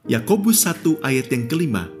Yakobus 1 ayat yang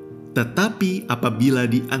kelima, tetapi apabila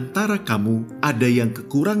di antara kamu ada yang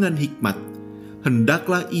kekurangan hikmat,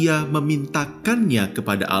 hendaklah ia memintakannya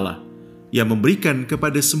kepada Allah, yang memberikan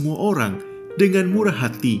kepada semua orang dengan murah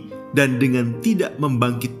hati dan dengan tidak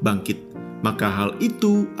membangkit-bangkit, maka hal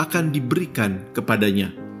itu akan diberikan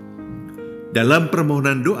kepadanya. Dalam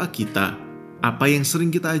permohonan doa kita, apa yang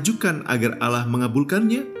sering kita ajukan agar Allah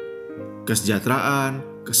mengabulkannya?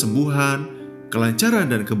 Kesejahteraan, kesembuhan, kelancaran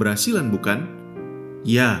dan keberhasilan, bukan?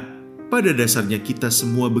 Ya, pada dasarnya kita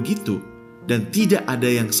semua begitu dan tidak ada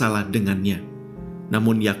yang salah dengannya.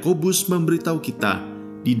 Namun Yakobus memberitahu kita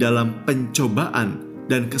di dalam pencobaan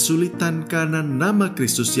dan kesulitan karena nama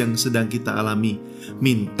Kristus yang sedang kita alami,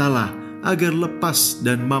 mintalah agar lepas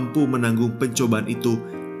dan mampu menanggung pencobaan itu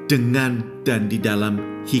dengan dan di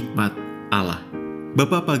dalam hikmat Allah.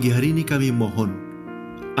 Bapa, pagi hari ini kami mohon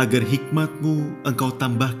agar hikmat-Mu Engkau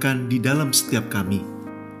tambahkan di dalam setiap kami,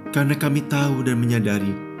 karena kami tahu dan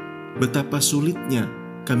menyadari betapa sulitnya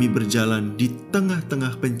kami berjalan di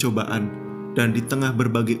tengah-tengah pencobaan dan di tengah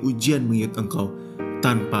berbagai ujian mengingat Engkau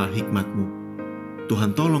tanpa hikmat-Mu.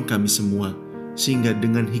 Tuhan, tolong kami semua, sehingga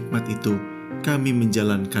dengan hikmat itu kami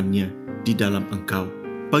menjalankannya di dalam Engkau.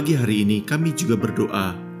 Pagi hari ini kami juga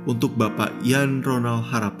berdoa untuk Bapak Yan Ronald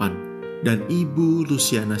Harapan dan Ibu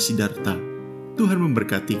Luciana Sidarta. Tuhan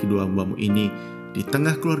memberkati kedua hamba-Mu ini di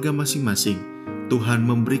tengah keluarga masing-masing. Tuhan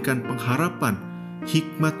memberikan pengharapan,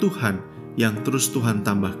 hikmat Tuhan yang terus Tuhan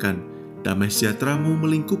tambahkan. Damai sejahtera-Mu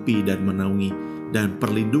melingkupi dan menaungi, dan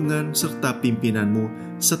perlindungan serta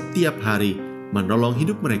pimpinan-Mu setiap hari menolong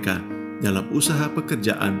hidup mereka dalam usaha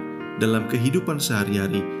pekerjaan, dalam kehidupan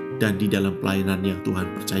sehari-hari, dan di dalam pelayanan yang Tuhan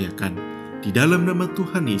percayakan. Di dalam nama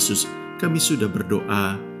Tuhan Yesus kami sudah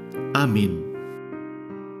berdoa. Amin.